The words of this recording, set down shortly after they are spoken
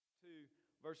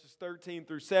verses 13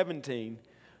 through 17,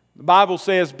 the Bible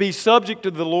says, "Be subject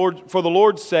to the Lord for the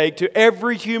Lord's sake to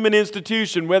every human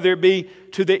institution, whether it be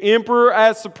to the emperor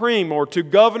as supreme or to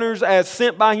governors as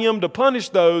sent by him to punish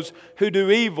those who do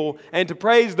evil and to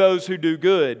praise those who do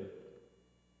good.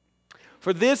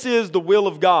 For this is the will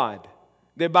of God,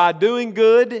 that by doing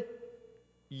good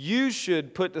you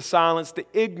should put to silence the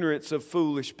ignorance of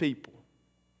foolish people.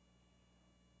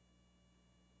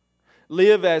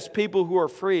 Live as people who are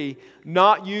free,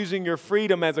 not using your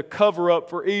freedom as a cover-up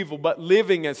for evil, but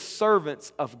living as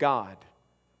servants of God.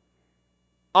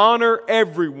 Honor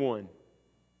everyone.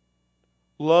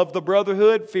 Love the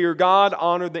brotherhood, fear God,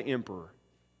 honor the emperor."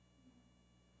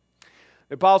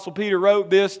 The Apostle Peter wrote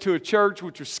this to a church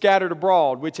which was scattered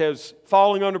abroad, which was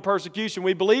falling under persecution.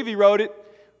 We believe he wrote it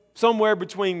somewhere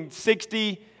between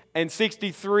 60 and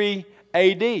 63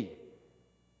 AD.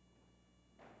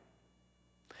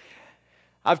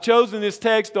 I've chosen this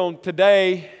text on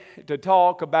today to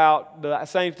talk about the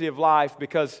sanctity of life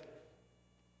because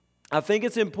I think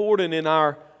it's important in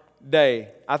our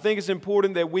day. I think it's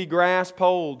important that we grasp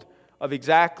hold of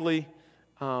exactly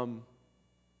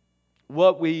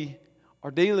what we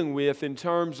are dealing with in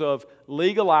terms of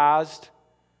legalized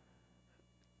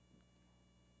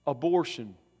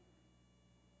abortion.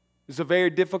 It's a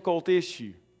very difficult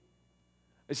issue.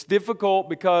 It's difficult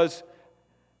because,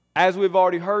 as we've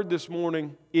already heard this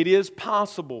morning, it is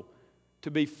possible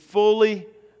to be fully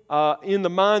in the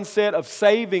mindset of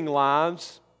saving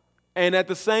lives and at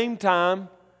the same time,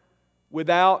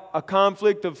 without a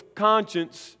conflict of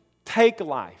conscience, take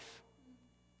life.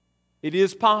 It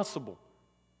is possible.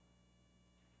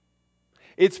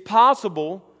 It's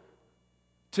possible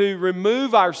to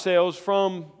remove ourselves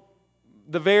from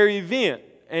the very event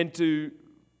and to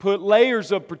put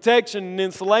layers of protection and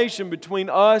insulation between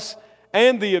us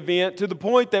and the event to the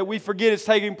point that we forget it's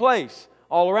taking place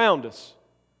all around us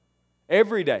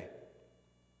every day.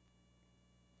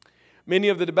 Many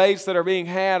of the debates that are being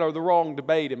had are the wrong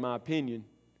debate, in my opinion.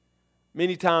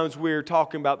 Many times we're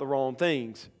talking about the wrong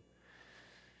things.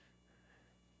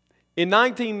 In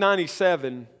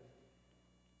 1997,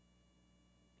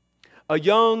 a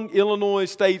young Illinois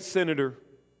state senator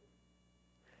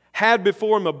had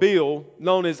before him a bill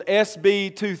known as SB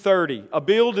 230, a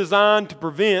bill designed to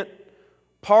prevent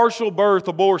partial birth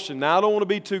abortion. Now, I don't want to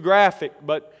be too graphic,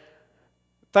 but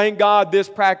thank God this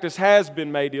practice has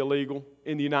been made illegal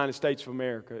in the United States of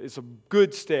America. It's a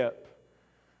good step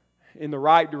in the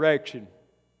right direction.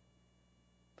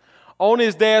 On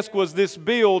his desk was this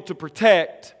bill to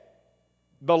protect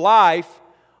the life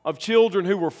of children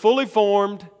who were fully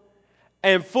formed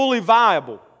and fully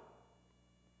viable.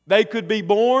 They could be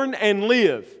born and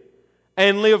live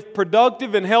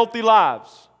productive and healthy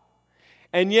lives.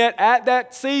 And yet, at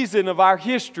that season of our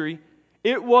history,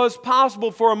 it was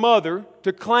possible for a mother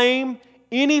to claim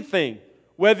anything,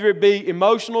 whether it be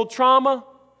emotional trauma,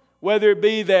 whether it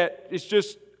be that it's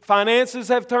just finances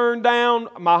have turned down,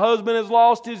 my husband has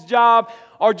lost his job,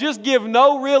 or just give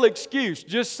no real excuse.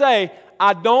 Just say,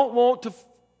 I don't want to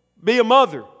be a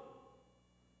mother.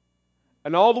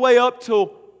 And all the way up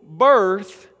till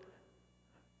birth,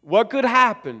 what could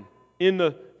happen in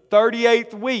the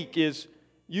 38th week is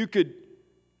you could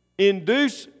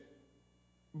induce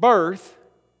birth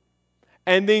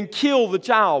and then kill the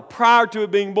child prior to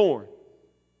it being born.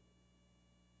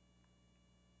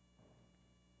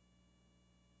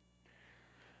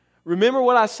 Remember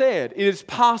what I said. It is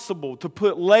possible to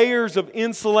put layers of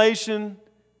insulation,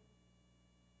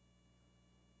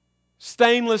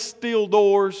 stainless steel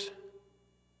doors,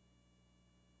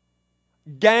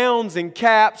 gowns and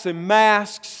caps and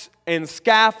masks and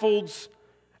scaffolds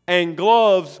and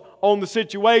gloves on the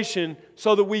situation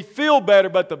so that we feel better.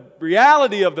 But the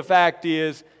reality of the fact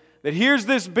is that here's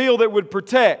this bill that would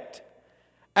protect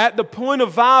at the point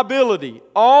of viability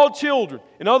all children.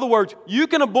 In other words, you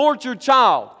can abort your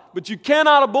child, but you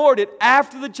cannot abort it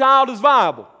after the child is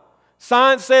viable.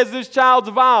 Science says this child's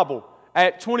viable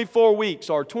at 24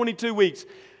 weeks or 22 weeks.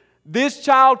 This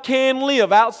child can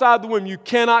live outside the womb. You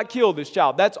cannot kill this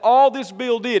child. That's all this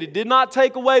bill did. It did not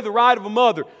take away the right of a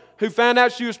mother who found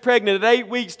out she was pregnant at 8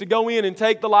 weeks to go in and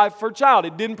take the life of her child.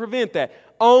 It didn't prevent that.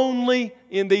 Only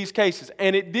in these cases.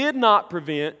 And it did not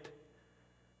prevent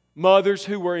mothers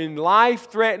who were in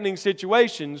life-threatening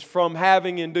situations from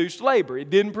having induced labor. It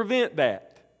didn't prevent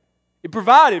that. It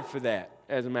provided for that,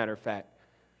 as a matter of fact.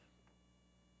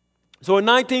 So in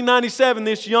 1997,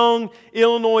 this young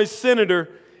Illinois senator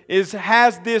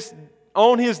has this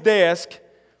on his desk,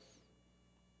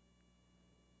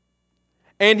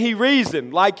 and he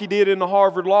reasoned like he did in the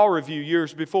Harvard Law Review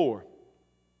years before.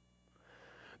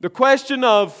 The question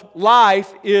of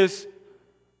life is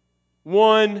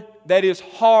one that is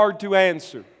hard to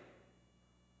answer.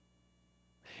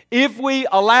 If we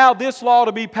allow this law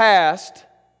to be passed,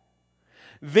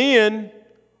 then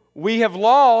we have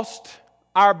lost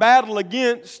our battle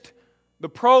against the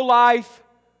pro-life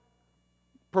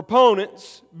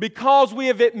proponents because we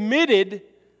have admitted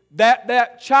that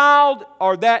that child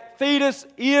or that fetus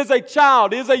is a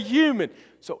child, is a human.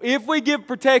 So if we give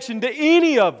protection to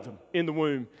any of them in the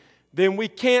womb, then we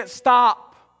can't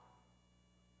stop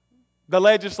the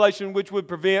legislation which would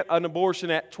prevent an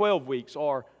abortion at 12 weeks,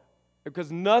 or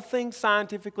because nothing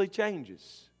scientifically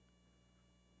changes,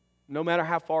 no matter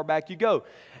how far back you go.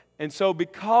 And so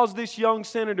because this young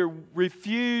senator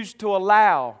refused to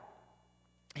allow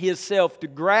himself to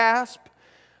grasp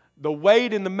the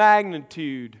weight and the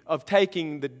magnitude of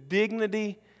taking the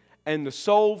dignity and the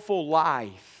soulful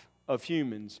life of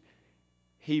humans,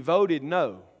 he voted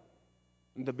no.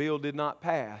 The bill did not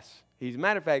pass. He, as a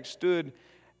matter of fact, stood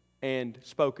and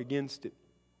spoke against it.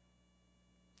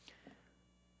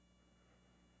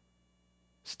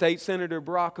 State Senator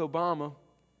Barack Obama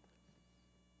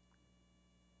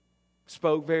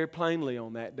spoke very plainly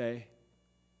on that day.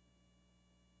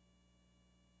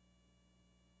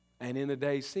 And in the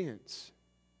days since.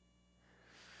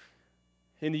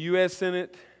 In the U.S.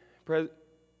 Senate,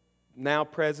 now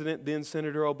President, then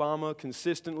Senator Obama,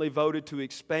 consistently voted to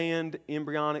expand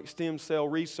embryonic stem cell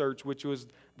research, which was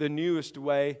the newest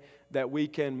way that we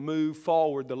can move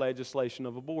forward the legislation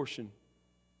of abortion.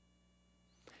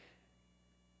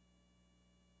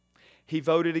 He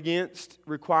voted against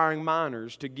requiring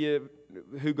minors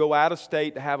who go out of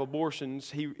state to have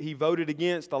abortions. He voted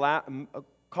against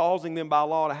causing them by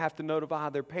law to have to notify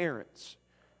their parents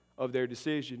of their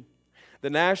decision. The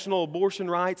National Abortion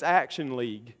Rights Action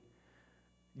League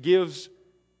gives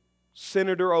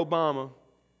Senator Obama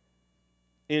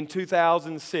in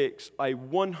 2006 a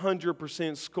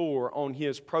 100% score on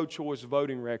his pro-choice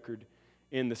voting record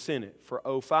in the Senate for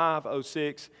 05,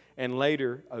 06, and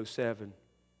later 07.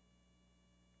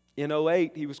 In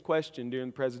 08, he was questioned during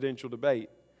the presidential debate.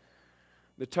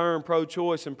 The term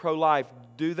pro-choice and pro-life,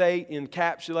 do they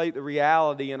encapsulate the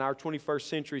reality in our 21st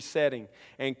century setting?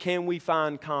 And can we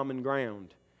find common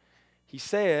ground? He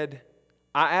said,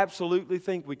 I absolutely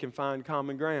think we can find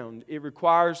common ground. It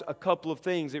requires a couple of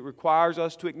things. It requires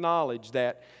us to acknowledge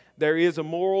that there is a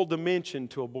moral dimension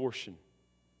to abortion,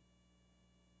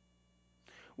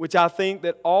 which I think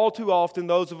that all too often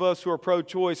those of us who are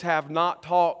pro-choice have not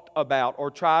talked about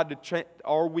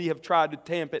or we have tried to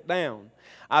tamp it down.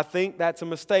 I think that's a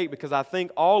mistake because I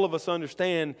think all of us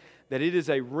understand that it is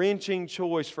a wrenching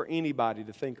choice for anybody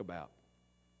to think about.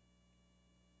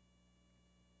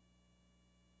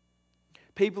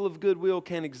 People of goodwill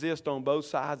can exist on both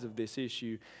sides of this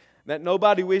issue. That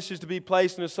nobody wishes to be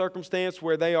placed in a circumstance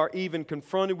where they are even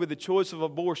confronted with the choice of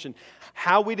abortion.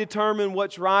 How we determine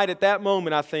what's right at that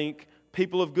moment, I think,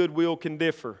 people of goodwill can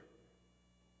differ.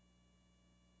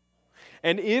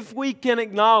 And if we can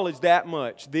acknowledge that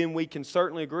much, then we can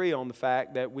certainly agree on the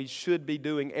fact that we should be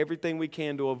doing everything we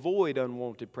can to avoid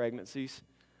unwanted pregnancies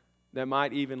that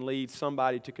might even lead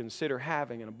somebody to consider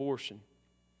having an abortion.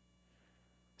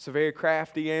 It's a very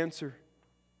crafty answer.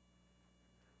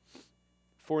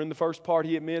 For in the first part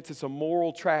he admits it's a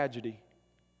moral tragedy,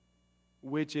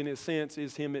 which in a sense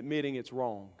is him admitting it's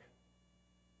wrong.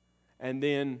 And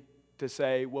then to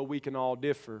say, well, we can all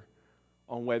differ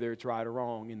on whether it's right or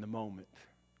wrong in the moment.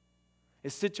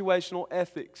 It's situational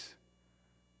ethics.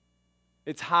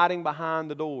 It's hiding behind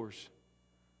the doors.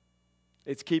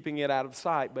 It's keeping it out of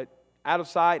sight. But out of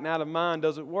sight and out of mind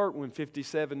doesn't work when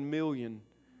 57 million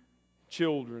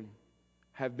children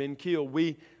have been killed.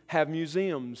 We have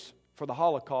museums for the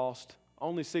Holocaust.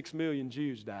 Only 6 million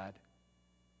Jews died.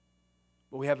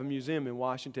 But we have a museum in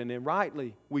Washington, and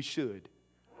rightly we should.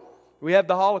 We have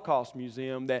the Holocaust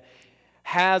Museum that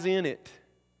has in it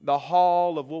the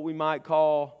hall of what we might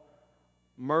call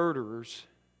murderers.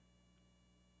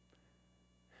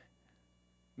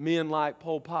 Men like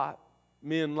Pol Pot,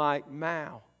 men like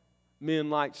Mao,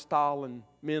 men like Stalin,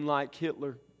 men like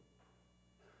Hitler.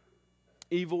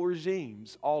 Evil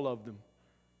regimes, all of them.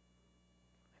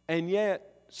 And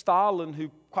yet, Stalin, who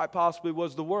quite possibly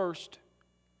was the worst,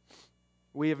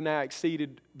 we have now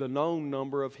exceeded the known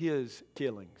number of his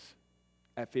killings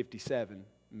at 57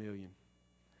 million.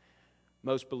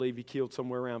 Most believe he killed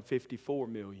somewhere around 54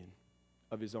 million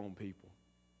of his own people.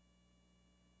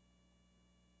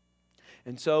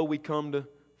 And so we come to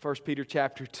 1 Peter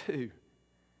chapter 2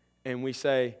 and we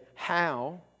say,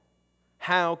 how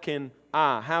can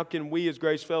we as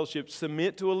Grace Fellowship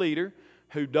submit to a leader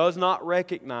who does not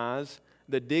recognize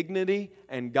the dignity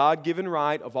and God-given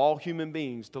right of all human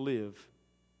beings to live?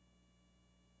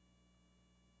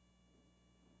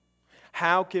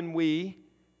 how can we,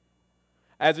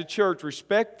 as a church,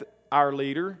 respect our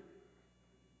leader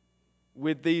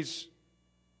with these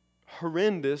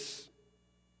horrendous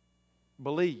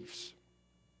beliefs?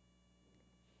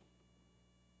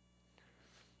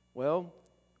 Well,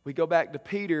 we go back to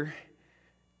Peter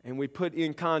and we put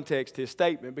in context his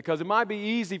statement, because it might be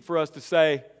easy for us to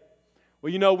say,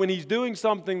 well, you know, when he's doing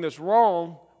something that's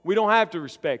wrong, we don't have to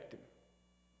respect him.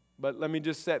 But let me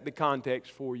just set the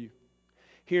context for you.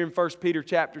 Here in 1 Peter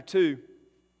chapter 2,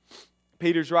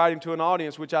 Peter's writing to an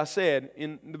audience, which I said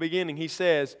in the beginning. He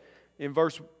says in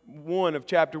verse 1 of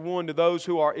chapter 1, to those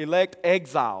who are elect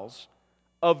exiles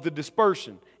of the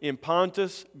dispersion in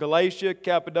Pontus, Galatia,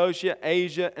 Cappadocia,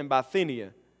 Asia, and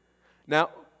Bithynia. Now,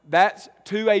 that's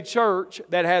to a church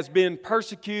that has been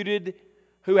persecuted,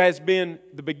 who has been,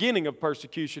 the beginning of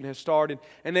persecution has started,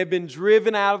 and they've been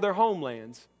driven out of their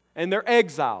homelands, and they're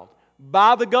exiled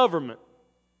by the government.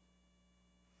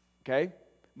 Okay?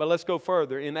 But let's go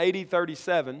further. In AD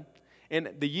 37, in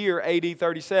the year AD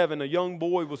 37, a young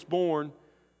boy was born.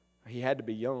 He had to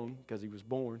be young because he was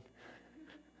born.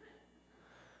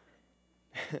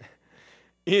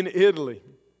 In Italy.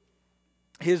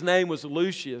 His name was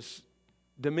Lucius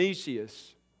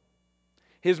Domitius.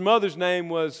 His mother's name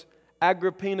was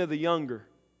Agrippina the Younger.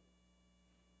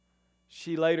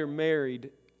 She later married,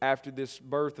 after this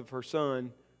birth of her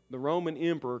son, the Roman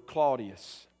Emperor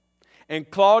Claudius. And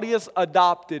Claudius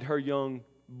adopted her young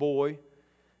boy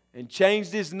and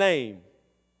changed his name.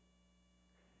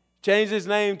 Changed his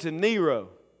name to Nero,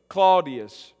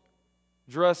 Claudius,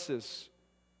 Drusus,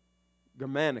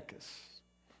 Germanicus.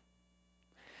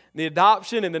 The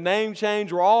adoption and the name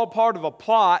change were all part of a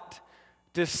plot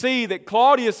to see that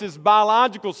Claudius's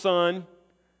biological son,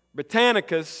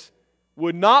 Britannicus,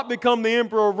 would not become the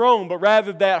emperor of Rome, but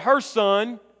rather that her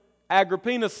son,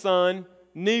 Agrippina's son,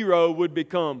 Nero, would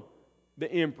become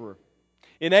the emperor.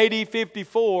 In AD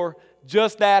 54,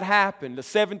 just that happened. The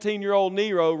 17-year-old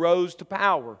Nero rose to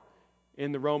power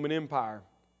in the Roman Empire.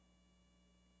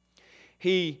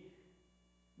 He,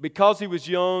 because he was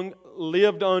young,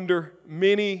 lived under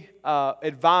many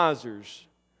advisors.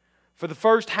 For the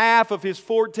first half of his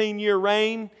 14-year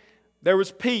reign, there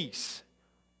was peace.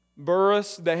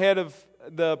 Burrus, the head of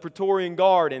the Praetorian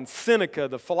Guard, and Seneca,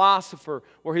 the philosopher,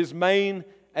 were his main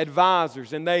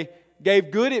advisors. And they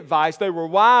gave good advice. They were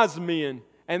wise men,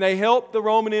 and they helped the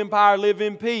Roman Empire live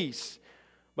in peace.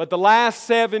 But the last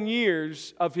 7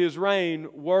 years of his reign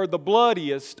were the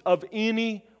bloodiest of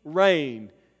any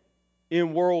reign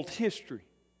in world history.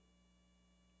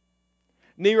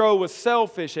 Nero was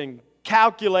selfish and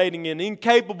calculating and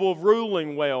incapable of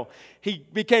ruling well. He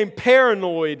became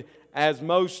paranoid, as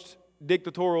most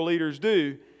dictatorial leaders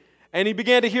do, and he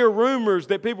began to hear rumors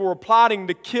that people were plotting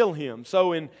to kill him.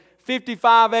 So in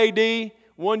 55 AD,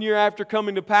 1 year after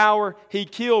coming to power, he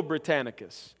killed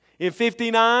Britannicus. In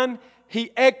 59,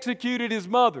 he executed his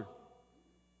mother.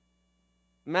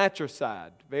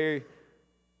 Matricide, very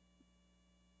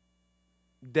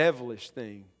devilish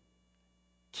thing.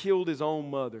 Killed his own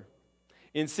mother.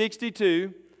 In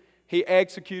 62, he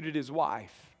executed his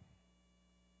wife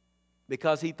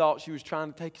because he thought she was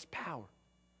trying to take his power.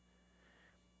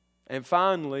 And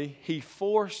finally, he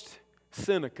forced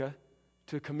Seneca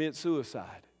to commit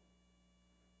suicide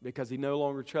because he no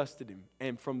longer trusted him.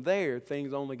 And from there,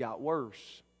 things only got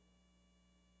worse.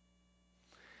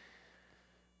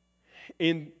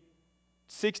 In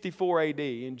 64 AD,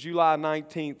 in July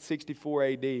 19th, 64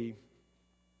 AD,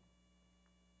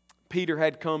 Peter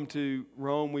had come to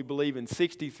Rome, we believe, in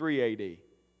 63 AD.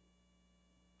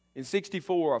 In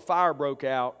 64, a fire broke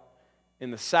out in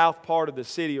the south part of the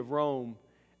city of Rome,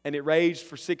 and it raged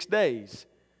for 6 days.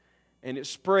 And it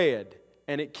spread,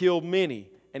 and it killed many,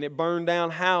 and it burned down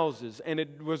houses, and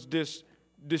it was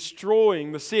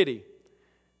destroying the city.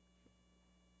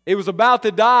 It was about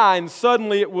to die, and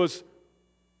suddenly it was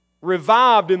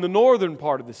revived in the northern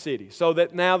part of the city, so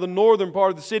that now the northern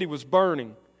part of the city was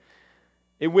burning.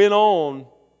 It went on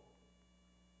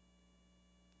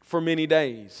for many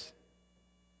days.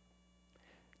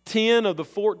 10 of the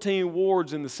 14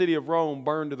 wards in the city of Rome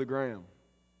burned to the ground.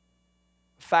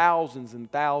 Thousands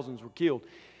and thousands were killed.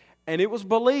 And it was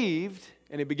believed,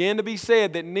 and it began to be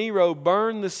said, that Nero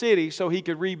burned the city so he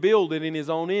could rebuild it in his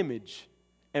own image.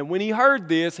 And when he heard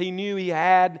this, he knew he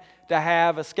had to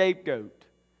have a scapegoat.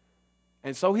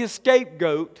 And so his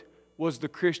scapegoat was the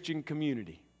Christian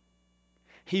community.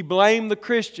 He blamed the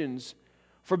Christians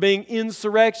for being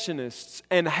insurrectionists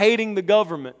and hating the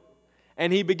government,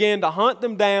 and he began to hunt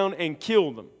them down and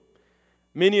kill them.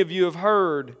 Many of you have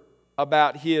heard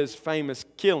about his famous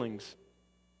killings.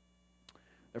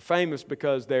 They're famous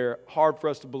because they're hard for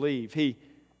us to believe. He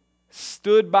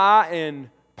stood by and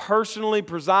personally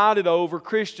presided over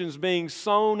Christians being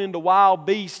sown into wild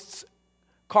beasts'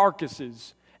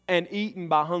 carcasses and eaten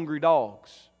by hungry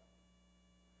dogs.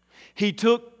 He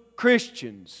took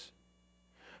Christians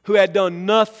who had done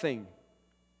nothing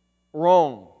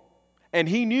wrong, and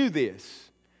He knew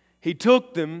this. He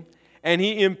took them and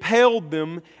He impaled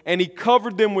them and He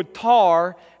covered them with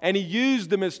tar and He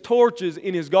used them as torches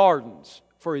in His gardens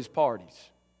for His parties.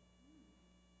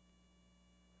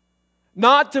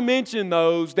 Not to mention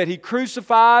those that He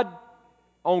crucified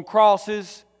on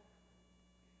crosses,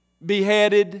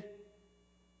 beheaded,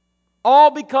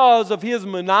 all because of His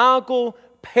maniacal,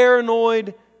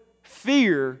 paranoid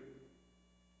fear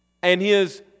and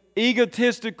His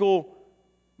egotistical,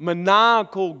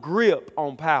 maniacal grip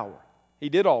on power. He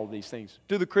did all of these things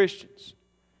to the Christians.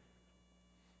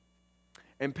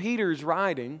 And Peter is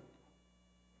writing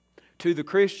to the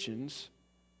Christians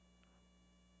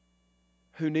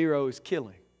who Nero is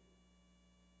killing.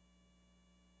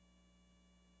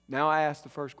 Now I ask the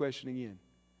first question again.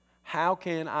 How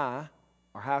can I,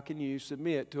 or how can you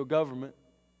submit to a government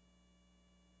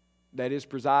that is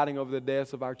presiding over the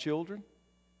deaths of our children?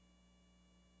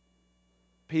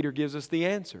 Peter gives us the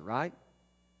answer, right?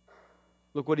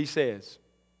 Look what he says.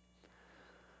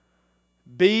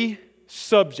 Be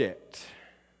subject.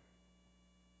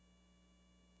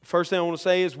 The first thing I want to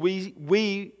say is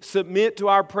we submit to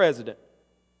our president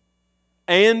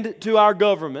and to our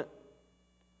government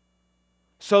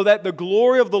so that the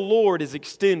glory of the Lord is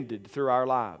extended through our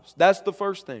lives. That's the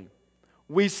first thing.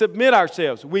 We submit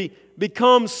ourselves. We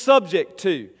become subject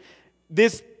to.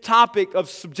 This topic of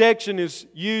subjection is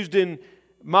used in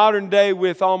modern day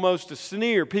with almost a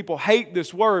sneer. People hate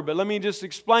this word, but let me just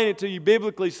explain it to you.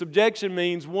 Biblically, subjection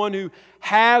means one who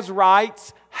has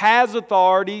rights, has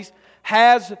authorities,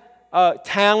 has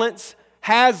talents,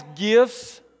 has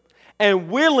gifts,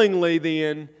 and willingly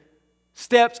then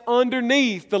steps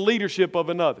underneath the leadership of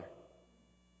another.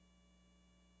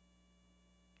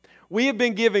 We have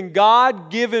been given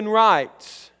God-given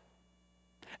rights,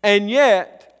 and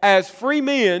yet, as free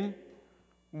men,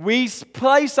 we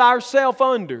place ourselves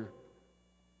under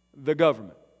the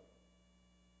government.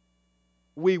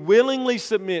 We willingly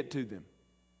submit to them.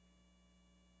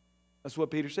 That's what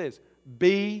Peter says.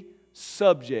 Be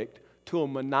subject to a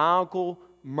maniacal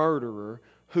murderer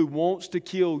who wants to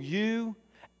kill you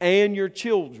and your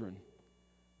children.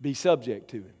 Be subject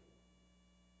to him.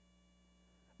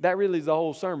 That really is the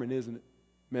whole sermon, isn't it?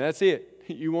 I mean, that's it.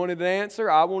 You wanted an answer?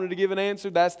 I wanted to give an answer.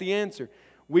 That's the answer.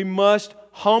 We must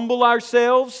humble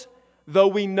ourselves, though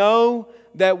we know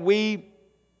that we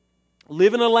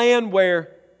live in a land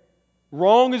where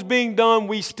wrong is being done.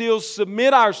 We still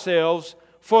submit ourselves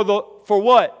for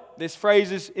what? This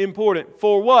phrase is important.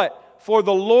 For what? For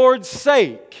the Lord's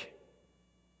sake.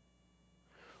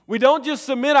 We don't just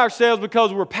submit ourselves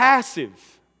because we're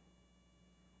passive.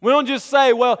 We don't just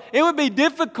say, well, it would be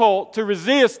difficult to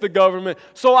resist the government,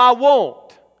 so I won't.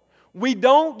 We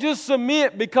don't just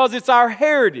submit because it's our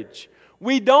heritage.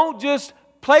 We don't just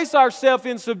place ourselves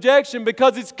in subjection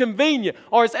because it's convenient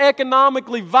or it's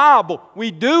economically viable.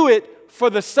 We do it for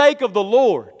the sake of the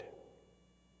Lord.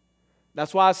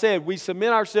 That's why I said we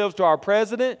submit ourselves to our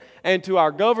president and to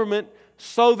our government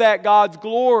so that God's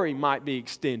glory might be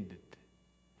extended.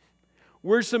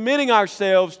 We're submitting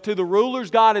ourselves to the rulers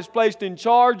God has placed in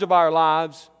charge of our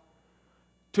lives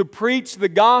to preach the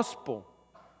gospel.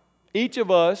 Each of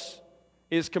us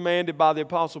is commanded by the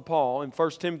Apostle Paul in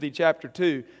 1 Timothy chapter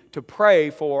 2 to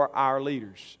pray for our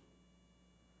leaders.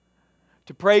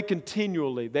 To pray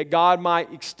continually that God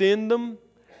might extend them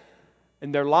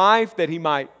in their life, that He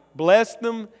might bless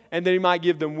them, and that He might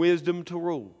give them wisdom to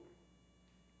rule.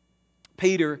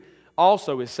 Peter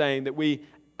also is saying that we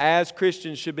as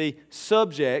Christians should be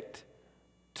subject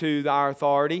to our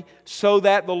authority so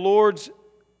that the Lord's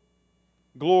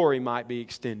glory might be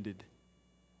extended.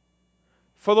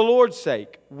 For the Lord's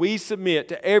sake, we submit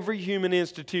to every human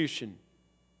institution,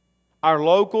 our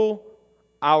local,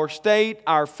 our state,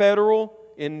 our federal,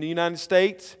 in the United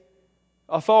States,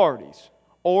 authorities.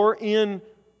 Or in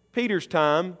Peter's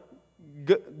time,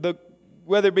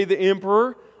 whether it be the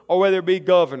emperor or whether it be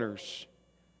governors.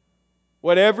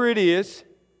 Whatever it is,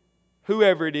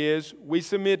 whoever it is, we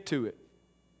submit to it.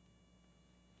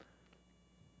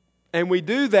 And we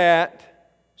do that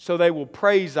so they will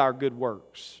praise our good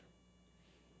works.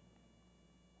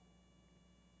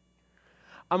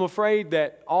 I'm afraid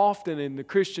that often in the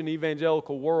Christian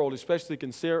evangelical world, especially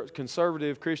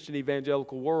conservative Christian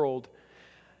evangelical world,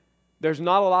 there's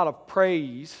not a lot of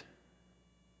praise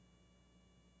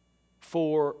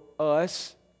for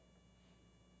us.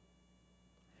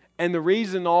 And the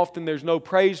reason often there's no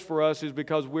praise for us is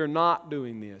because we're not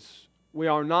doing this. We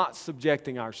are not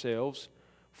subjecting ourselves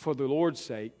for the Lord's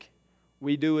sake.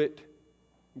 We do it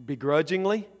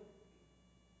begrudgingly,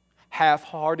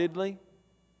 half-heartedly,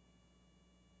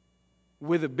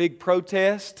 with a big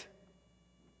protest.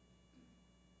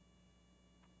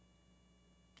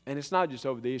 And it's not just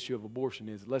over the issue of abortion,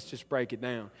 is it? Let's just break it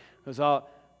down. Because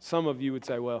some of you would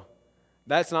say, well,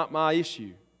 that's not my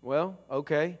issue. Well,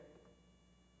 okay.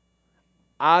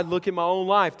 I look at my own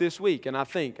life this week and I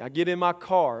get in my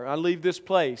car, I leave this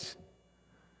place.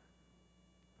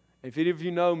 If any of you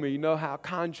know me, you know how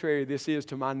contrary this is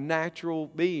to my natural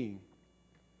being.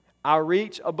 I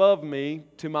reach above me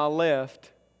to my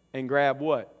left and grab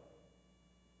what?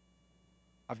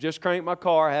 I've just cranked my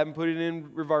car, I haven't put it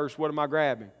in reverse. What am I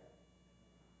grabbing?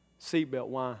 Seatbelt.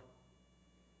 Why?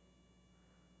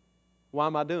 Why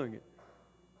am I doing it?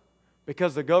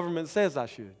 Because the government says I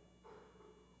should.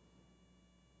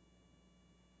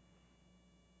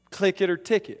 Click it or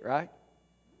ticket, right?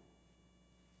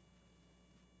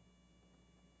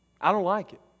 I don't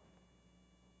like it.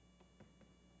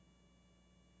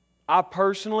 I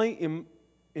personally,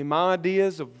 in my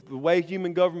ideas of the way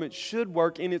human government should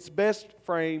work in its best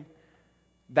frame,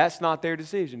 that's not their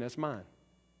decision, that's mine.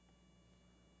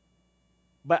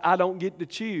 But I don't get to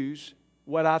choose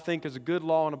what I think is a good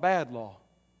law and a bad law.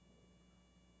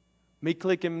 Me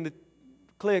clicking the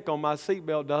click on my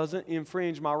seatbelt doesn't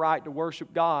infringe my right to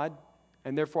worship God,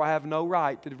 and therefore I have no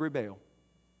right to rebel.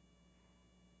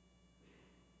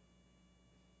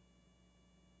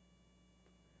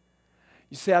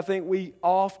 You see, I think we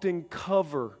often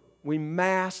we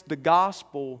mask the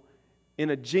gospel in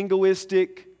a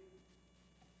jingoistic,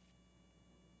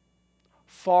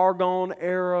 far-gone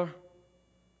era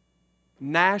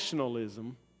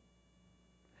nationalism,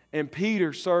 and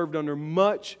Peter served under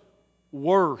much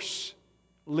worse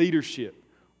leadership.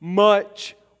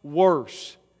 Much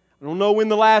worse. I don't know when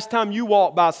the last time you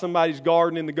walked by somebody's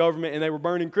garden in the government and they were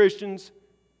burning Christians,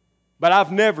 but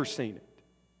I've never seen it.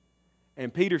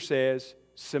 And Peter says,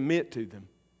 submit to them.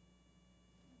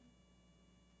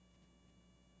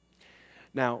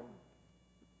 Now,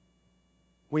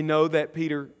 we know that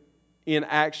Peter in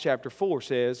Acts chapter 4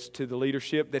 says to the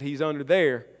leadership that he's under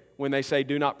there, when they say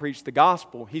do not preach the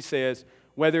gospel, he says,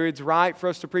 whether it's right for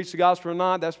us to preach the gospel or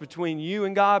not, that's between you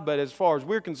and God, but as far as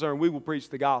we're concerned, we will preach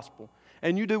the gospel.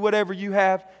 And you do whatever you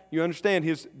have. You understand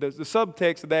the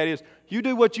subtext of that is, you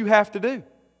do what you have to do.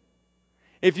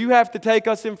 If you have to take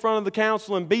us in front of the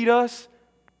council and beat us,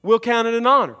 we'll count it an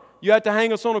honor. You have to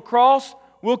hang us on a cross,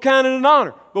 we'll count it an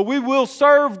honor. But we will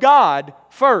serve God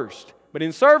first. But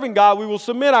in serving God, we will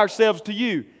submit ourselves to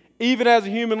you, even as a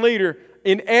human leader,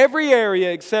 in every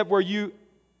area except where you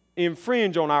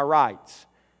infringe on our rights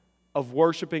of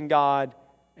worshiping God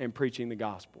and preaching the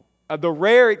gospel. The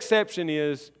rare exception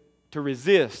is to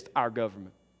resist our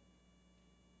government.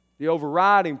 The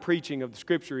overriding preaching of the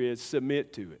Scripture is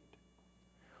submit to it.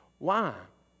 Why?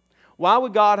 Why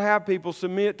would God have people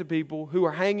submit to people who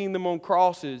are hanging them on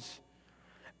crosses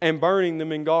and burning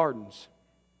them in gardens?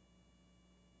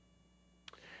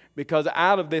 Because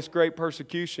out of this great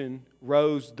persecution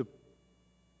rose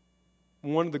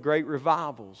one of the great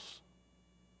revivals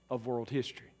of world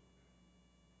history.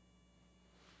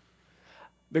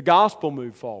 The gospel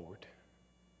moved forward.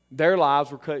 Their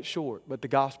lives were cut short, but the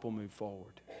gospel moved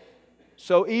forward.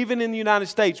 So even in the United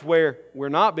States, where we're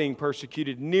not being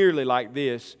persecuted nearly like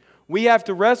this, we have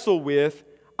to wrestle with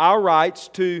our rights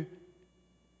to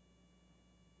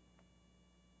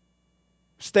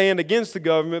stand against the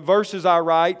government versus our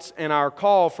rights and our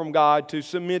call from God to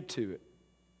submit to it.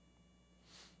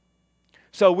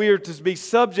 So we are to be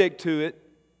subject to it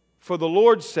for the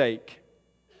Lord's sake.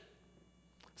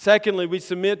 Secondly, we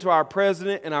submit to our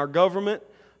president and our government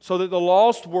so that the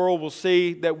lost world will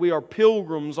see that we are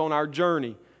pilgrims on our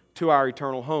journey to our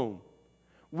eternal home.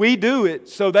 We do it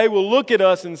so they will look at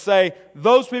us and say,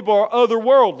 those people are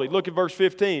otherworldly. Look at verse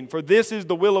 15. For this is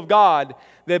the will of God,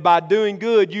 that by doing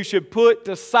good you should put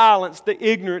to silence the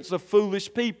ignorance of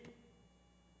foolish people.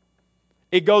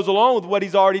 It goes along with what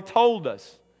He's already told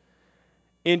us.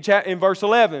 In verse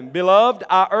 11, Beloved,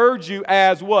 I urge you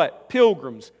as what?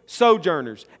 Pilgrims,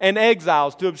 sojourners, and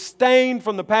exiles to abstain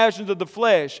from the passions of the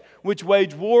flesh, which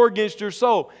wage war against your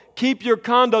soul. Keep your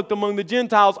conduct among the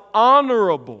Gentiles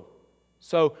honorable.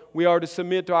 So we are to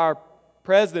submit to our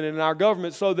president and our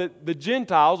government so that the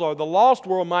Gentiles or the lost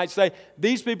world might say,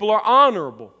 these people are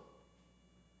honorable.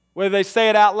 Whether they say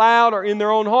it out loud or in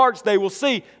their own hearts, they will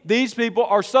see these people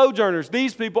are sojourners.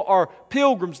 These people are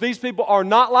pilgrims. These people are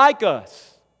not like us.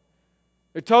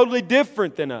 They're totally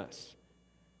different than us.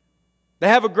 They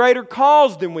have a greater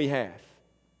cause than we have.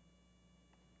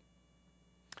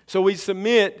 So we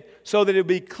submit so that it will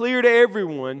be clear to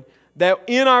everyone that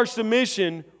in our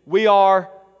submission we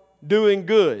are doing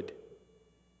good.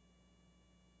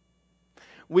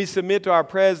 We submit to our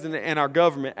president and our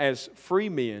government as free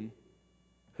men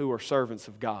who are servants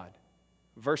of God.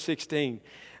 Verse 16,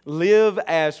 live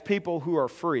as people who are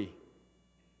free,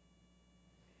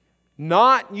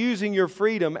 not using your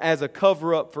freedom as a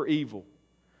cover-up for evil.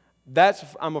 That's,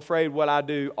 I'm afraid, what I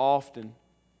do often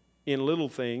in little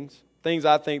things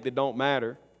I think that don't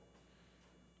matter,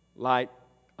 like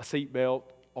a seatbelt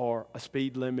or a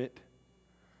speed limit.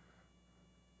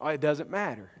 Oh, it doesn't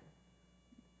matter.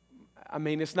 I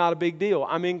mean, it's not a big deal.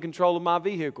 I'm in control of my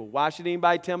vehicle. Why should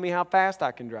anybody tell me how fast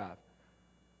I can drive?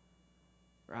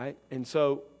 Right? And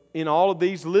so, in all of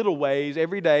these little ways,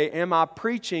 every day, am I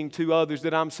preaching to others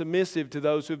that I'm submissive to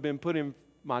those who have been put in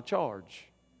my charge,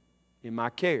 in my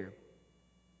care?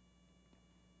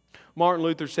 Martin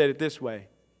Luther said it this way,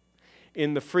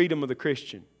 in The Freedom of the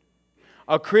Christian.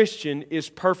 A Christian is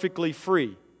perfectly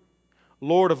free,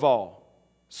 Lord of all,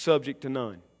 subject to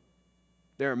none.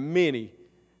 There are many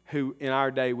who in our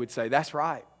day would say, that's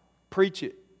right, preach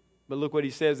it. But look what he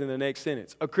says in the next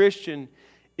sentence. A Christian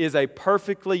is a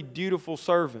perfectly dutiful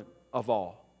servant of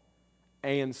all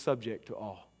and subject to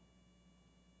all.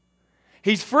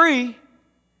 He's free.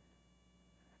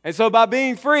 And so by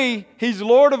being free, he's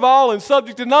Lord of all and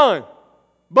subject to none.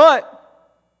 But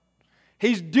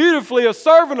he's dutifully a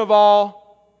servant of all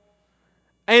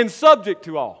and subject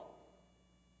to all.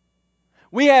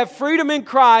 We have freedom in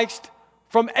Christ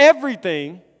from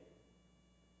everything,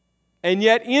 and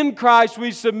yet in Christ we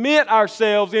submit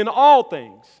ourselves in all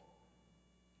things.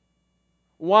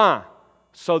 Why?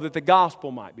 So that the gospel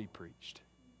might be preached.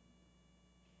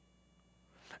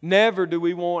 Never do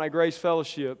we want a Grace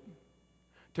Fellowship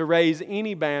to raise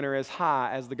any banner as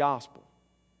high as the gospel.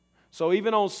 So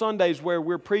even on Sundays where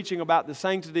we're preaching about the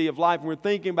sanctity of life and we're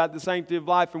thinking about the sanctity of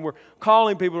life and we're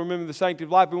calling people to remember the sanctity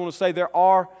of life, we want to say there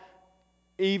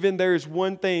is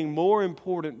one thing more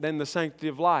important than the sanctity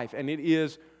of life, and it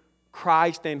is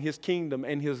Christ and His kingdom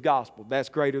and His gospel. That's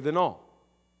greater than all.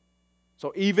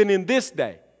 So even in this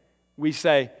day, we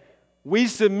say, we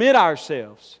submit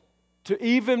ourselves to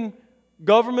even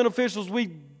government officials we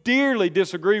dearly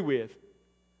disagree with,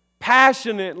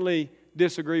 passionately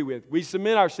disagree with. We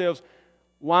submit ourselves.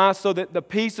 Why? So that the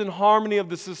peace and harmony of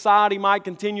the society might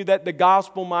continue, that the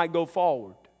gospel might go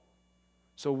forward.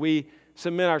 So we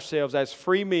submit ourselves as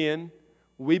free men.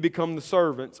 We become the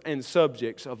servants and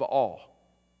subjects of all.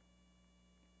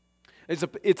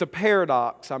 It's a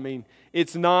paradox. I mean,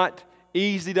 it's not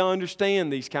easy to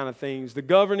understand these kind of things. The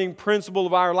governing principle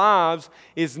of our lives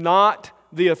is not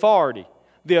the authority.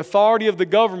 The authority of the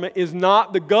government is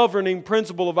not the governing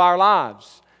principle of our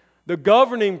lives. The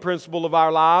governing principle of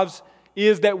our lives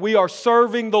is that we are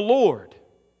serving the Lord.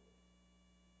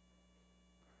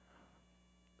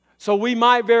 So we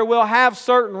might very well have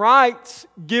certain rights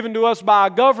given to us by a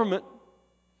government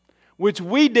which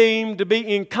we deem to be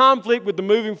in conflict with the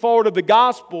moving forward of the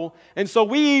gospel. And so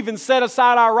we even set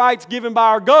aside our rights given by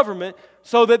our government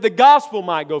so that the gospel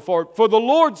might go forward. For the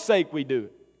Lord's sake we do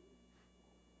it.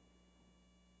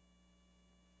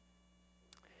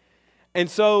 And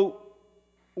so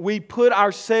we put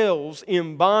ourselves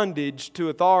in bondage to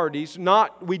authorities.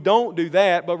 We don't do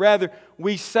that, but rather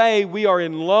we say we are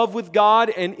in love with God,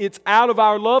 and it's out of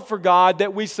our love for God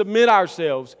that we submit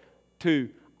ourselves to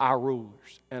our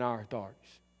rulers and our authorities.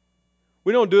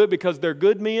 We don't do it because they're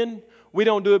good men. We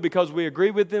don't do it because we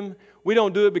agree with them. We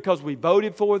don't do it because we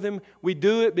voted for them. We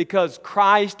do it because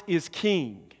Christ is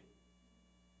King,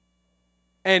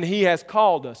 and He has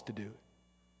called us to do it,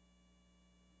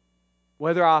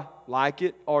 whether I like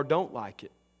it or don't like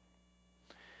it.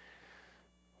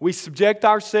 We subject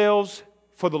ourselves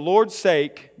for the Lord's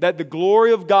sake, that the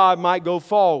glory of God might go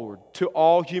forward to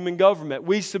all human government.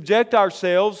 We subject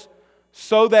ourselves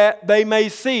so that they may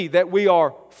see that we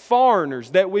are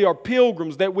foreigners, that we are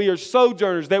pilgrims, that we are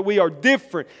sojourners, that we are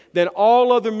different than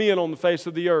all other men on the face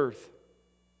of the earth.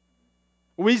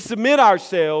 We submit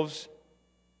ourselves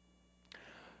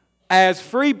as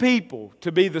free people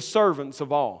to be the servants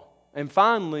of all. And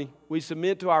finally, we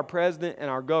submit to our president and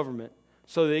our government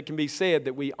so that it can be said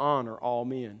that we honor all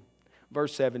men.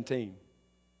 Verse 17.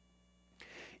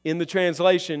 In the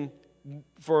translation,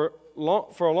 for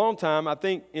a long time, I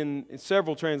think in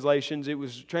several translations, it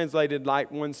was translated like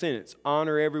one sentence.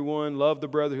 Honor everyone, love the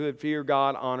brotherhood, fear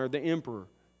God, honor the emperor.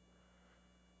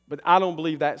 But I don't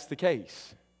believe that's the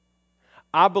case.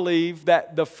 I believe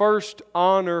that the first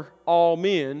honor all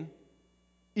men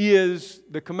is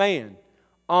the command.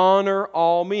 Honor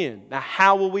all men. Now,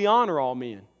 how will we honor all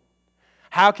men?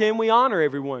 How can we honor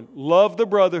everyone? Love the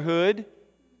brotherhood,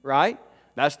 right?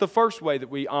 That's the first way that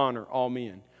we honor all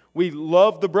men. We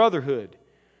love the brotherhood.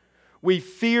 We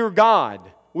fear God.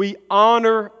 We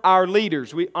honor our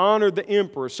leaders. We honor the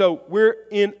emperor. So we're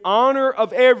in honor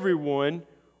of everyone.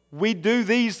 We do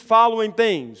these following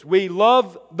things. We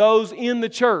love those in the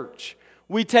church.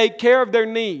 We take care of their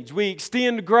needs. We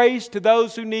extend grace to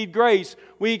those who need grace.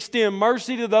 We extend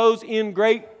mercy to those in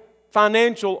great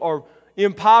financial or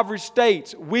impoverished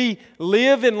states. We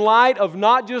live in light of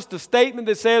not just a statement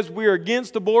that says we're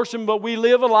against abortion, but we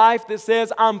live a life that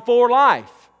says I'm for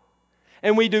life.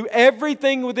 And we do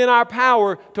everything within our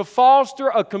power to foster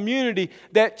a community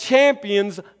that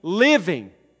champions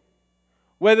living,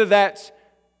 whether that's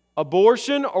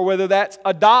abortion or whether that's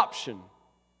adoption,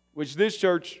 which this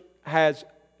church has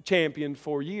championed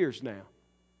for years now.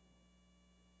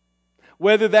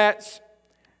 Whether that's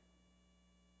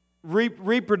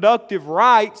reproductive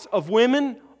rights of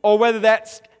women or whether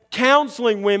that's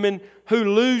counseling women who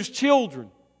lose children.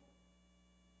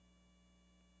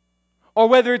 Or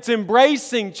whether it's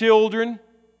embracing children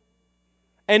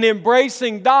and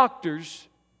embracing doctors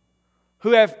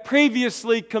who have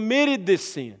previously committed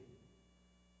this sin.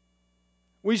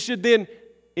 We should then,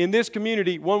 in this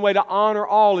community, one way to honor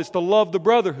all is to love the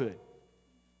brotherhood.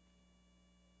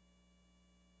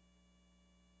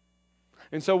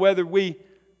 And so whether we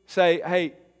say,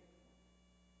 hey,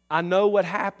 I know what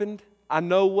happened, I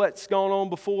know what's gone on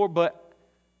before, but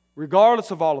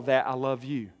regardless of all of that, I love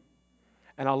you.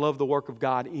 And I love the work of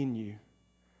God in you.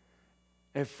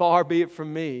 And far be it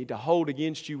from me to hold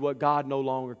against you what God no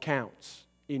longer counts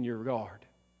in your regard.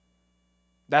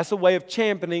 That's a way of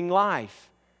championing life.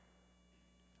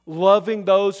 Loving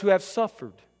those who have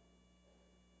suffered.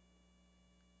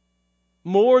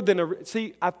 More than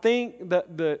I think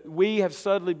that we have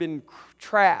suddenly been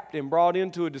trapped and brought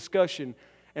into a discussion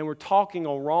and we're talking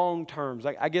on wrong terms.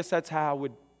 I guess that's how I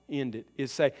would end it,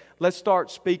 is say, let's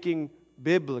start speaking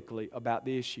biblically about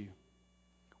the issue.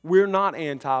 We're not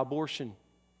anti-abortion.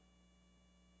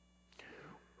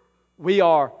 We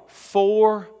are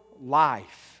for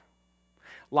life.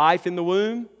 Life in the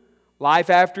womb, life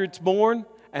after it's born,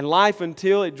 and life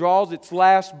until it draws its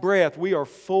last breath. We are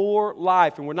for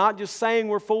life. And we're not just saying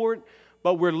we're for it,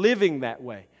 but we're living that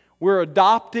way. We're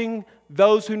adopting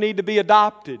those who need to be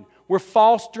adopted. We're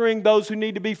fostering those who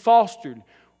need to be fostered.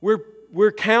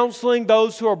 We're counseling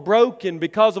those who are broken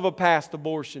because of a past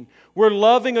abortion. We're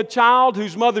loving a child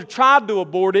whose mother tried to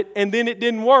abort it and then it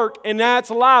didn't work and now it's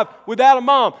alive without a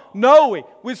mom, knowing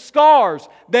with scars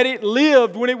that it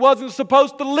lived when it wasn't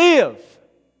supposed to live.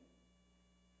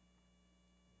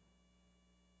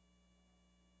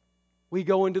 We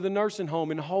go into the nursing home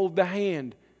and hold the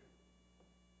hand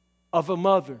of a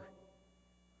mother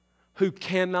who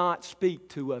cannot speak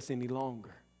to us any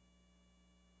longer.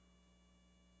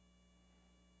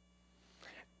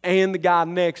 And the guy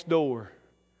next door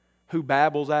who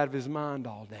babbles out of his mind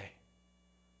all day.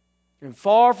 And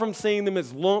far from seeing them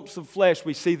as lumps of flesh,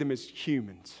 we see them as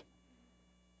humans.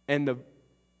 And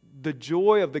the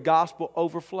joy of the gospel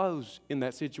overflows in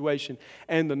that situation.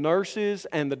 And the nurses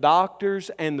and the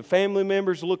doctors and the family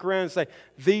members look around and say,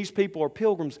 these people are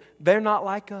pilgrims. They're not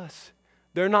like us.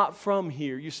 They're not from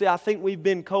here. You see, I think we've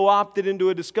been co-opted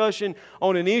into a discussion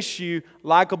on an issue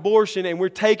like abortion, and we're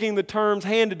taking the terms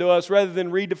handed to us rather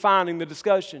than redefining the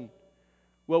discussion.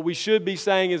 What we should be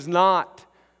saying is not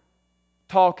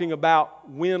talking about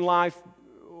whether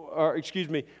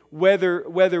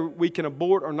we can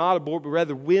abort or not abort, but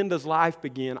rather when does life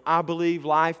begin? I believe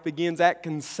life begins at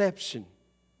conception.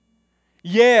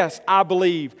 Yes, I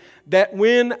believe that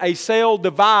when a cell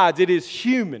divides, it is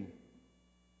human.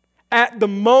 At the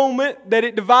moment that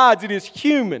it divides, it is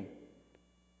human.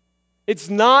 It's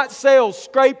not cells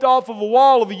scraped off of a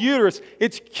wall of a uterus.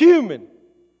 It's human.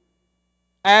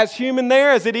 As human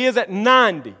there as it is at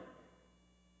 90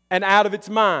 and out of its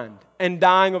mind and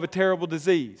dying of a terrible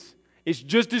disease. It's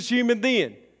just as human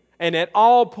then and at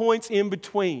all points in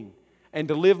between. And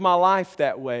to live my life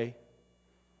that way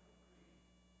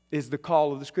is the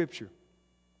call of the Scripture.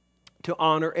 To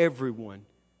honor everyone.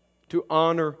 To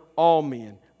honor all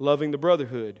men. Loving the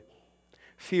brotherhood,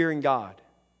 fearing God.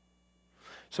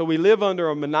 So we live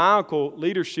under a maniacal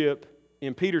leadership.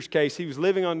 In Peter's case, he was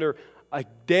living under a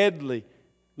deadly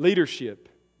leadership.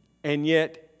 And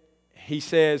yet, he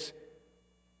says,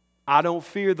 I don't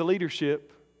fear the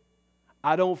leadership.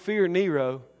 I don't fear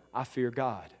Nero. I fear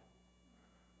God.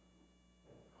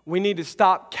 We need to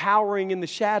stop cowering in the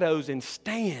shadows and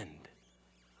stand.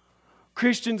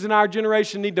 Christians in our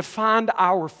generation need to find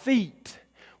our feet.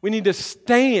 We need to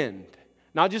stand,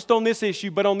 not just on this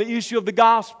issue, but on the issue of the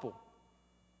gospel.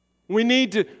 We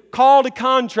need to call to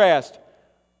contrast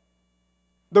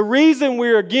The reason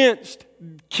we're against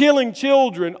killing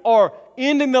children or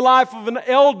ending the life of an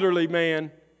elderly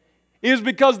man is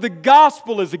because the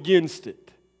gospel is against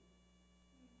it.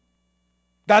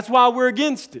 That's why we're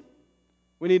against it.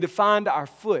 We need to find our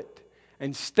foot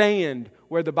and stand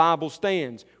where the Bible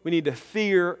stands. We need to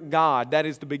fear God. That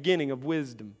is the beginning of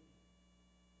wisdom.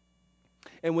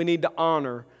 And we need to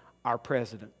honor our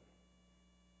president.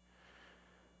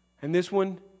 And this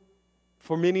one,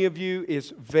 for many of you,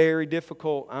 is very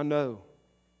difficult, I know.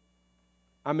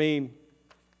 I mean,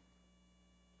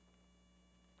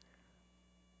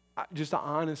 just an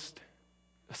honest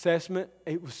assessment,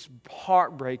 it was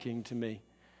heartbreaking to me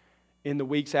in the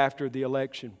weeks after the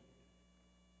election.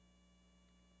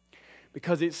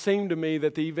 Because it seemed to me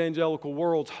that the evangelical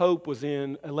world's hope was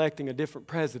in electing a different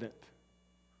president.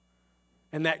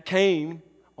 And that came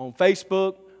on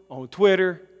Facebook, on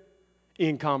Twitter,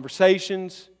 in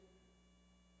conversations,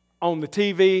 on the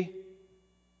TV.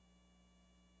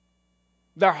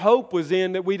 Their hope was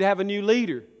in that we'd have a new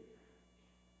leader.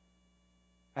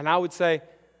 And I would say,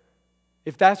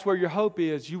 if that's where your hope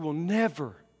is, you will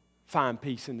never find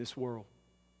peace in this world.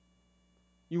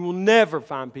 You will never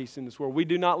find peace in this world. We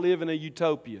do not live in a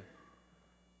utopia.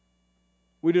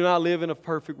 We do not live in a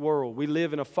perfect world. We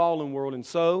live in a fallen world, and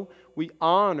so we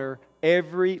honor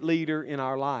every leader in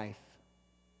our life.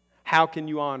 How can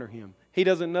you honor him? He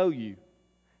doesn't know you.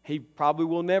 He probably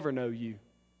will never know you.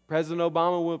 President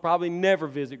Obama will probably never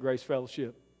visit Grace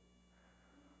Fellowship.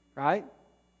 Right?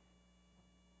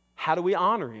 How do we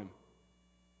honor him?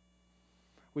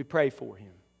 We pray for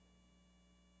him.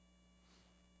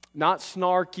 Not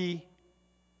snarky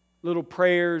little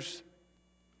prayers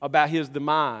about his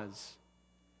demise,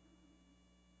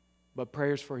 but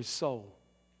prayers for his soul.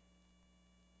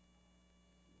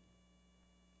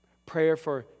 Prayer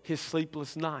for his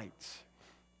sleepless nights.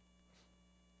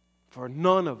 For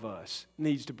none of us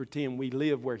needs to pretend we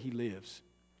live where he lives.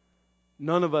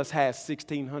 None of us has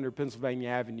 1600 Pennsylvania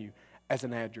Avenue as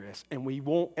an address, and we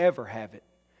won't ever have it.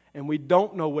 And we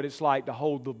don't know what it's like to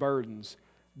hold the burdens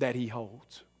that he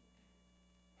holds.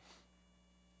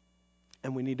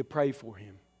 And we need to pray for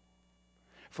him,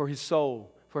 for his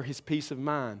soul, for his peace of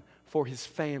mind, for his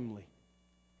family,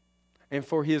 and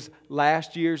for his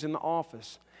last years in the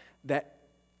office, that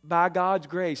by God's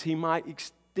grace he might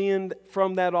extend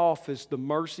from that office the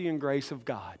mercy and grace of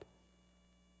God.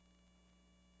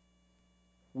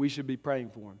 We should be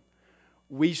praying for him.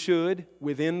 We should,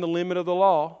 within the limit of the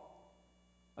law,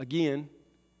 again,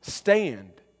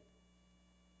 stand.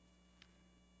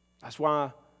 That's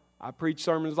why I preach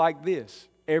sermons like this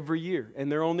every year,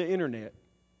 and they're on the internet.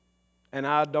 And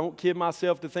I don't kid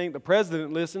myself to think the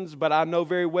president listens, but I know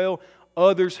very well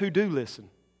others who do listen.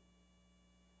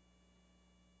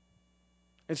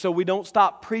 And so we don't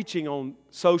stop preaching on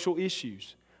social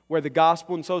issues. Where the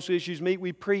gospel and social issues meet,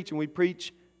 we preach, and we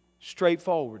preach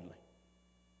straightforwardly.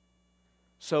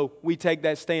 So we take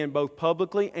that stand both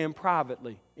publicly and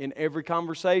privately in every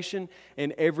conversation,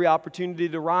 in every opportunity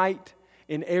to write,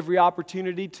 in every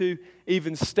opportunity to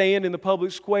even stand in the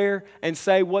public square and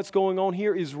say what's going on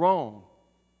here is wrong.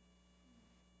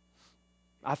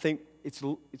 I think it's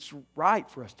right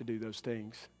for us to do those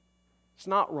things. It's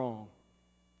not wrong.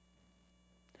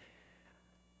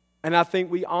 And I think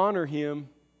we honor him.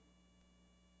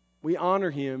 We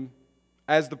honor him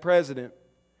as the president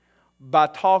by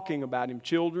talking about him.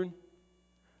 Children,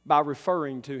 by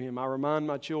referring to him. I remind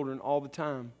my children all the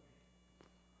time.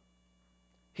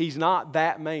 He's not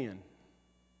that man.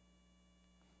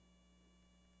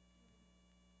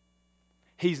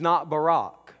 He's not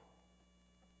Barack.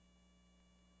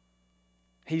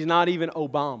 He's not even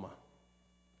Obama.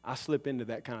 I slip into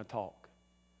that kind of talk.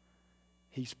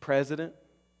 He's President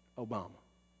Obama.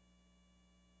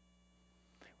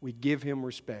 We give him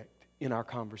respect in our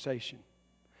conversation.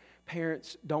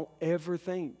 Parents, don't ever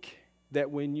think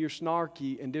that when you're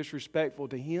snarky and disrespectful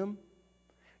to him,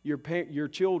 your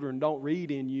children don't read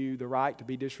in you the right to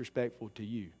be disrespectful to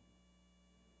you.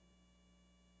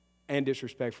 And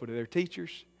disrespectful to their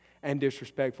teachers, and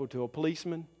disrespectful to a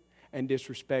policeman, and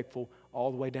disrespectful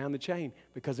all the way down the chain.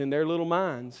 Because in their little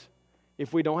minds,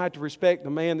 if we don't have to respect the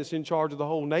man that's in charge of the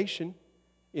whole nation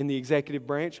in the executive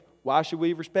branch, why should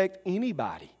we respect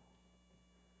anybody?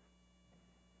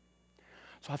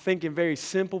 So I think in very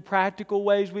simple, practical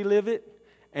ways we live it,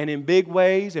 and in big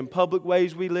ways and public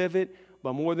ways we live it,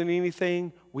 but more than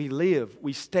anything, we live,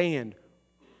 we stand,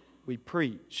 we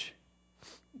preach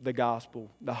the gospel,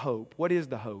 the hope. What is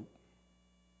the hope?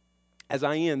 As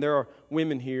I end, there are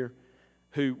women here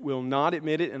who will not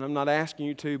admit it, and I'm not asking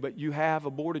you to, but you have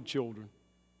aborted children.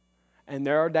 And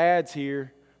there are dads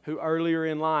here who earlier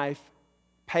in life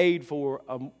paid for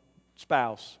a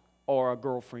spouse or a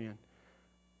girlfriend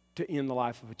to end the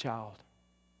life of a child.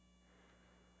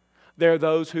 There are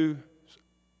those who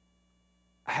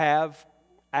have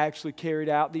actually carried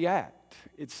out the act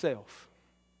itself.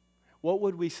 What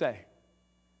would we say?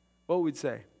 What would we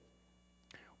say?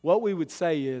 What we would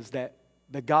say is that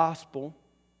the gospel,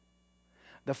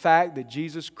 the fact that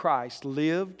Jesus Christ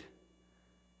lived,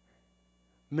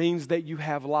 means that you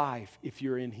have life if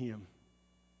you're in Him.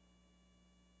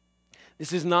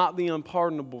 This is not the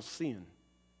unpardonable sin.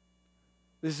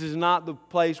 This is not the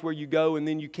place where you go and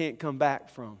then you can't come back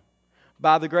from.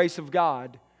 By the grace of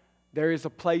God, there is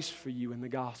a place for you in the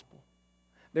gospel.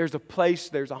 There's a place,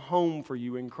 there's a home for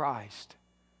you in Christ.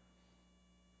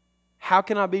 How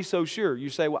can I be so sure? You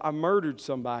say, well, I murdered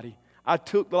somebody. I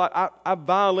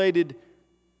violated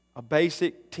a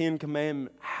basic 10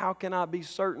 commandment. How can I be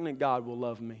certain that God will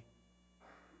love me?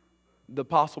 The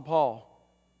Apostle Paul.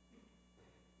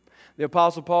 The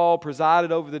Apostle Paul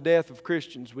presided over the death of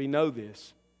Christians. We know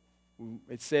this.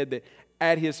 It said that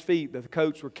at his feet the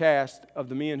coats were cast of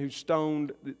the men who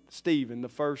stoned Stephen, the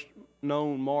first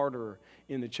known martyr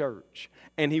in the church.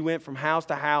 And he went from house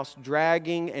to house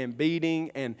dragging and beating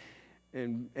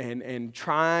and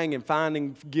trying and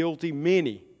finding guilty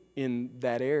many in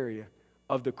that area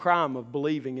of the crime of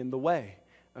believing in the way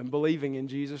and believing in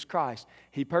Jesus Christ.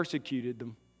 He persecuted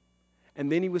them.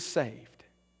 And then he was saved.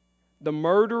 The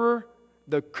murderer,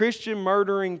 the Christian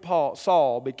murdering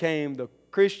Saul became the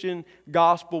Christian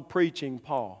gospel preaching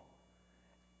Paul.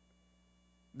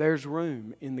 There's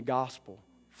room in the gospel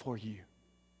for you,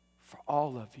 for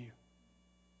all of you.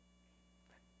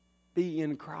 Be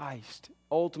in Christ.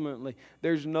 Ultimately,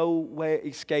 there's no way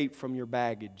escape from your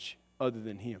baggage other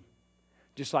than Him.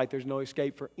 Just like there's no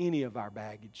escape for any of our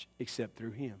baggage except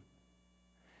through Him.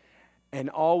 And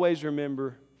always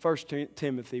remember 1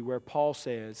 Timothy where Paul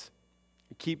says,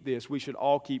 keep this, we should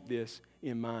all keep this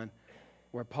in mind,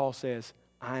 where Paul says,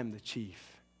 I am the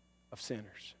chief of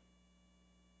sinners.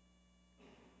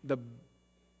 The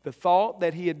thought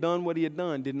that he had done what he had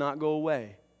done did not go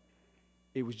away.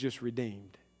 It was just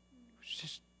redeemed. It was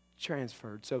just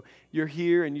transferred. So you're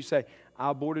here and you say,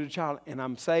 I aborted a child and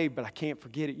I'm saved, but I can't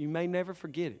forget it. You may never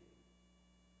forget it.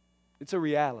 It's a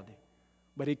reality,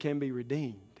 but it can be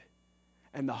redeemed.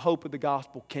 And the hope of the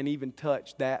gospel can even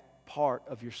touch that part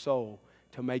of your soul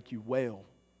to make you well.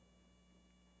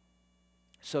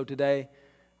 So today,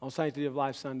 on Sanctity of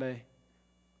Life Sunday,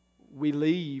 we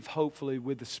leave hopefully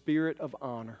with the spirit of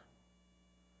honor,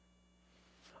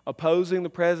 opposing the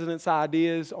president's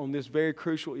ideas on this very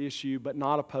crucial issue, but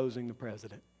not opposing the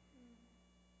president.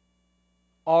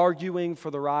 Arguing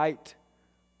for the right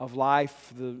of life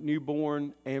for the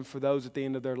newborn and for those at the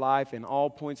end of their life and all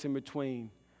points in between,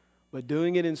 but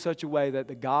doing it in such a way that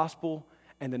the gospel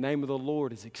and the name of the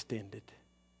Lord is extended.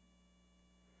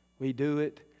 We do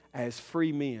it as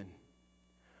free men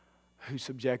who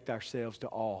subject ourselves to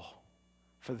all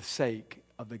for the sake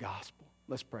of the gospel.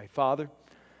 Let's pray. Father,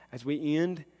 as we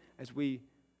end, as we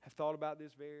have thought about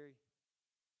this very